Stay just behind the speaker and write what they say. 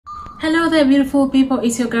Hello there beautiful people,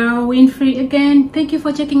 it's your girl Winfrey again. Thank you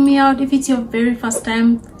for checking me out. If it's your very first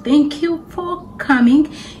time, thank you for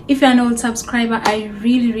coming. If you're an old subscriber, I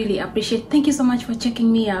really appreciate. Thank you so much for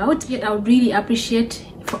checking me out. Yet I would really appreciate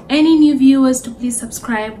for any new viewers to please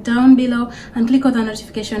subscribe down below and click on the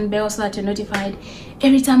notification bell so that you're notified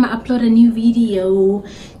every time I upload a new video.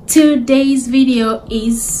 Today's video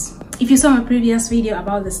is, if you saw my previous video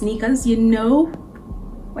about the sneakers, you know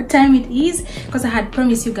what time it is, because I had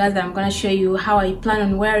promised you guys that I'm gonna show you how I plan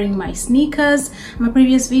on wearing my sneakers. My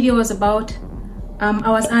previous video was about I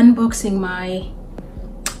was unboxing my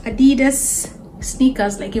Adidas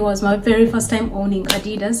sneakers, like it was my very first time owning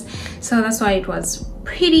Adidas, so that's why it was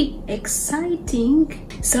pretty exciting.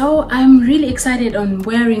 So I'm really excited on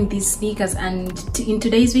wearing these sneakers, and in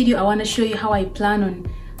today's video I want to show you how I plan on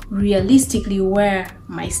realistically wear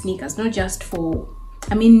my sneakers, not just for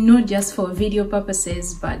video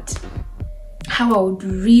purposes, but how I would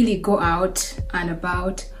really go out and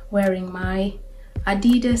about wearing my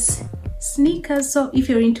Adidas sneakers. So if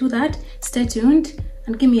you're into that, stay tuned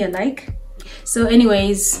and give me a like. So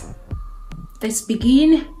anyways, let's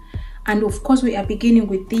begin. And of course we are beginning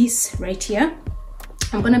with this right here.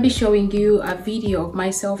 I'm gonna be showing you a video of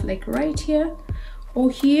myself like right here or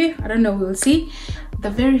here, I don't know, we'll see. The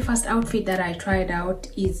very first outfit that I tried out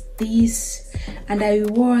is this, and I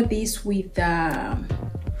wore this with I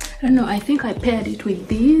don't know, I think I paired it with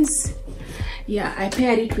these. Yeah, I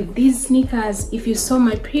paired it with these sneakers. If you saw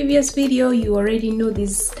my previous video, you already know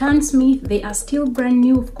these Stan Smith. They are still brand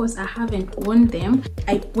new. Of course I haven't worn them.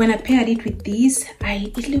 When I paired it with these,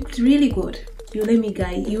 it looked really good. You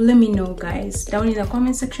let me know guys down in the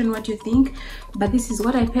comment section what you think. But this is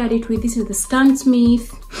what I paired it with. This is the Stan Smith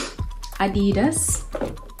Adidas,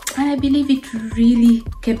 and I believe it really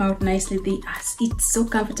came out nicely. It's so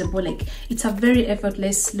comfortable, like it's a very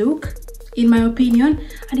effortless look in my opinion,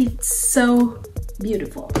 and it's so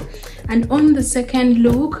beautiful. And on the second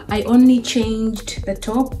look, I only changed the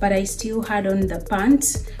top, but I still had on the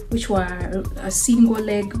pants, which were a single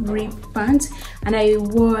leg rip pants, and I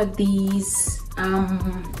wore these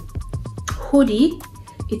hoodie.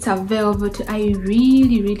 It's a velvet. I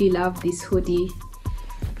really love this hoodie.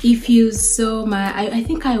 If you saw my I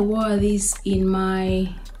think I wore this in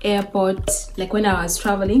my airport, like when I was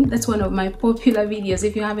traveling. That's one of my popular videos.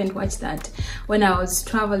 If you haven't watched that, when I was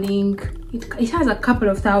traveling, it has a couple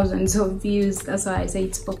of thousands of views. That's why I say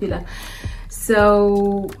it's popular.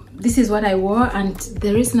 So this is what I wore, and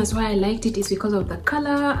the reason as why I liked it is because of the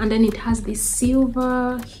color, and then it has this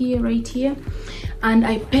silver here, right here, and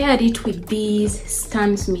I paired it with these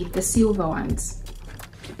Stan Smith, the silver ones.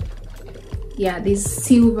 Yeah, these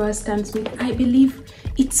silver Stan Smith. I believe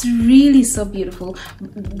it's really so beautiful.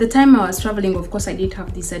 The time I was traveling, of course I didn't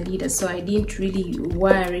have this Adidas, so I didn't really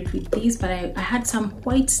wear it with these, but I had some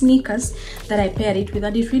white sneakers that I paired it with,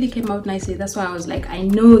 and it really came out nicely. That's why I was like, I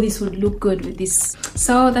know this would look good with this.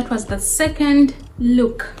 So that was the second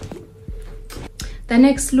look. The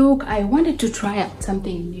next look, I wanted to try out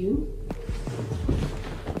something new.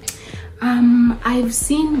 I've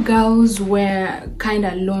seen girls wear kind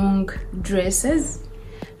of long dresses,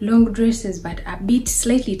 but a bit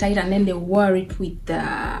slightly tight, and then they wore it with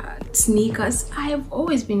the sneakers. I have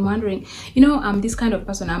always been wondering, you know, I'm this kind of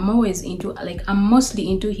person. I'm always into, like, I'm mostly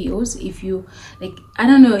into heels. If you like, I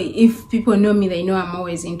don't know, if people know me, they know I'm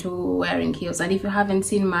always into wearing heels. And if you haven't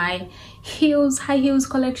seen my high heels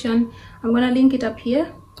collection, I'm gonna link it up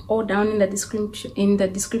here or down in the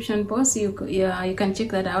description box. You can check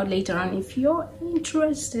that out later on if you're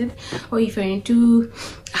interested, or if you're into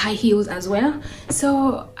high heels as well.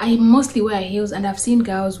 So I mostly wear heels, and I've seen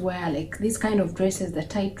girls wear like these kind of dresses, the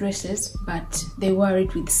tight dresses, but they wear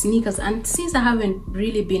it with sneakers. And since I haven't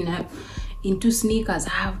really been into sneakers,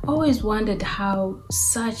 I have always wondered how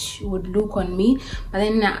such would look on me. But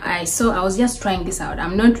then I was just trying this out.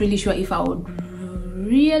 I'm not really sure if I would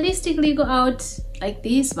realistically go out like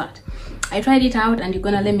this, but I tried it out, and you're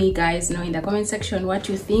gonna let me guys know in the comment section what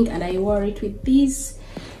you think. And I wore it with this.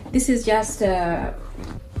 This is just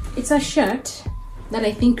it's a shirt that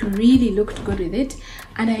I think really looked good with it,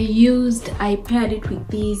 and I paired it with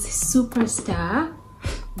these Superstar,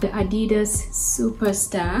 the Adidas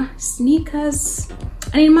Superstar sneakers,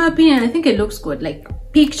 and in my opinion I think it looks good. Like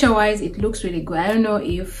picture wise, it looks really good. I don't know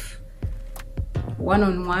if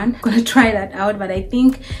one-on-one I'm gonna try that out, but I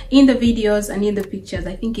think in the videos and in the pictures,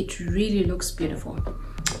 I think it really looks beautiful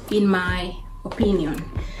in my opinion.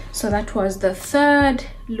 So that was the third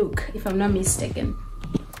look, if I'm not mistaken.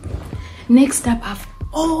 Next up, I've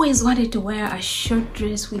always wanted to wear a short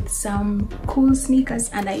dress with some cool sneakers,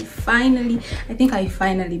 and I think I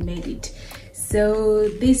finally made it. So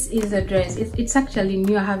this is a dress. It's actually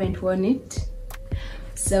new. I haven't worn it,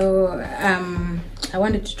 so I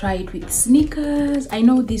wanted to try it with sneakers. I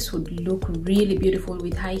know this would look really beautiful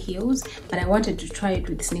with high heels, but I wanted to try it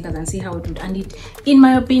with sneakers and see how it would. And it, in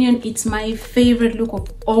my opinion, it's my favorite look of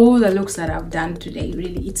all the looks that I've done today.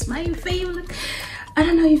 Really, it's my favorite. I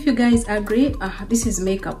don't know if you guys agree. This is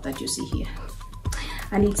makeup that you see here,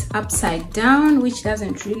 and it's upside down, which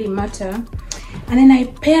doesn't really matter. And then I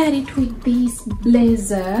paired it with this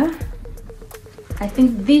blazer. I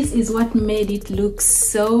think this is what made it look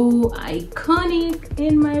so iconic.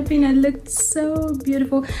 In my opinion, it looked so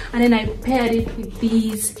beautiful. And then I paired it with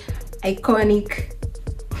these iconic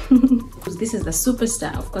this is the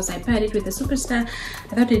Superstar. Of course, I paired it with the Superstar.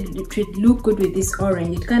 I thought it would look good with this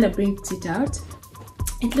orange. It kind of brings it out.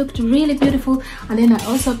 It looked really beautiful. And then I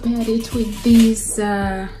also paired it with this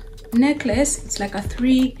necklace. It's like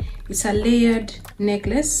it's a layered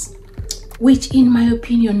necklace, which in my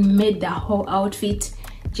opinion made the whole outfit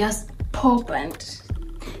just pop. And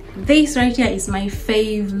this right here is my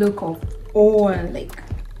fave look of all. Like,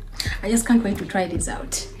 I just can't wait to try this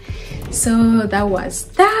out. So that was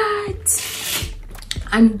that.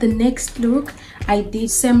 And the next look, I did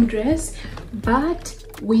same dress but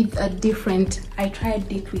with a different, I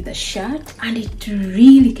tried it with a shirt, and it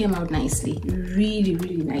really came out nicely,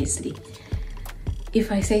 really nicely,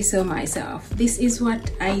 if I say so myself. This is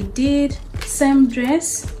what I did. Same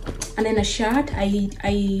dress and then a shirt.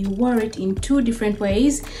 I wore it in two different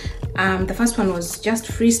ways. The first one was just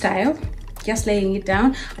freestyle, just laying it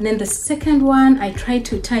down, and then the second one I tried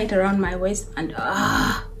to tie it around my waist, and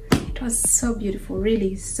it was so beautiful,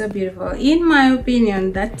 really so beautiful. In my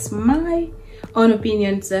opinion, that's my own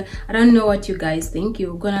opinions. I don't know what you guys think.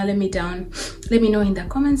 You're gonna let me know in the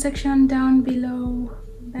comment section down below.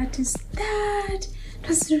 That is that. It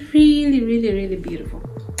was really beautiful.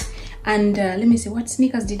 And let me see, what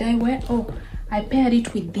sneakers did I wear? Oh, I paired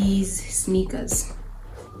it with these sneakers,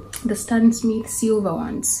 the Stan Smith silver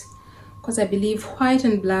ones, because I believe white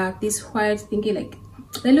and black, this white thinking like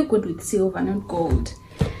they look good with silver, not gold,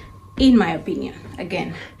 in my opinion,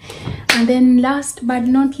 again. And then last but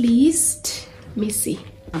not least, let me see,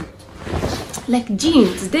 like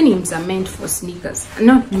jeans. Denims are meant for sneakers,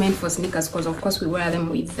 not meant for sneakers, because of course we wear them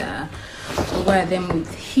with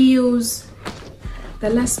heels. The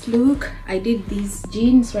last look, I did these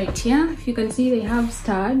jeans right here. If you can see, they have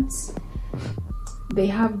studs. They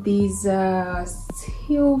have these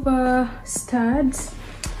silver studs,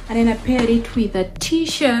 and then I paired it with a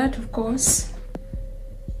t-shirt, of course,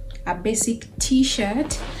 a basic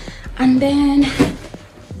t-shirt, and then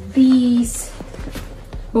these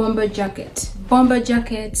bomber jackets,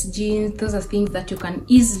 jeans. Those are things that you can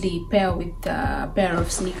easily pair with a pair of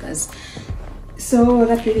sneakers. So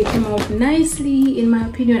that really came out nicely, in my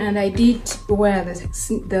opinion. And I did wear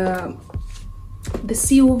the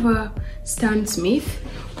silver Stan Smith,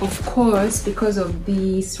 of course, because of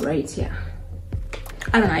this right here.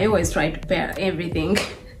 I don't know, I always try to pair everything.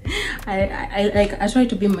 I try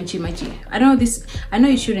to be matchy. I know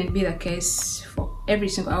it shouldn't be the case for every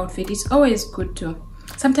single outfit. It's always good to,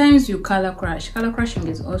 sometimes you color crashing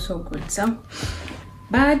is also good. So,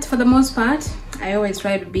 but for the most part, I always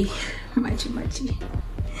try to be matchy.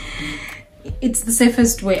 It's the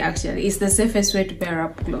safest way, actually. It's the safest way to pair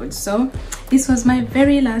up clothes. So this was my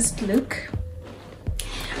very last look.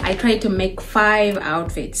 I tried to make 5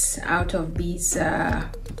 outfits out of these.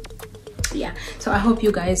 Yeah, so I hope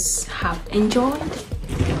you guys have enjoyed.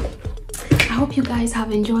 I hope you guys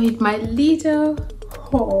have enjoyed my little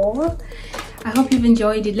haul. I hope you've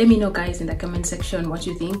enjoyed it. Let me know, guys, in the comment section what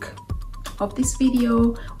you think of this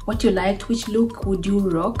video, what you liked, which look would you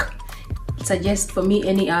rock. Suggest for me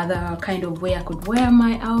any other kind of way I could wear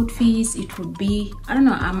my outfits. It would be, I don't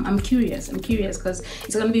know, I'm curious because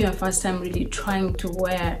it's gonna be my first time really trying to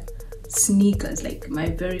wear sneakers, like my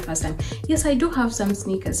very first time. Yes, I do have some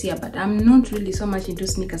sneakers here, but I'm not really so much into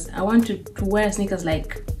sneakers. I want to wear sneakers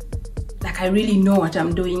like I really know what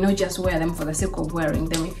I'm doing, not just wear them for the sake of wearing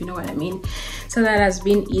them, if you know what I mean. So that has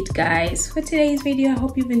been it, guys, for today's video. I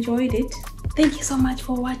hope you've enjoyed it. Thank you so much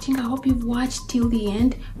for watching. I hope you've watched till the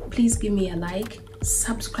end. Please give me a like,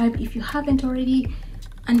 subscribe if you haven't already,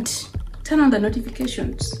 and turn on the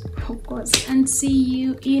notifications, of course, and see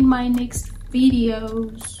you in my next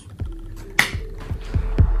videos.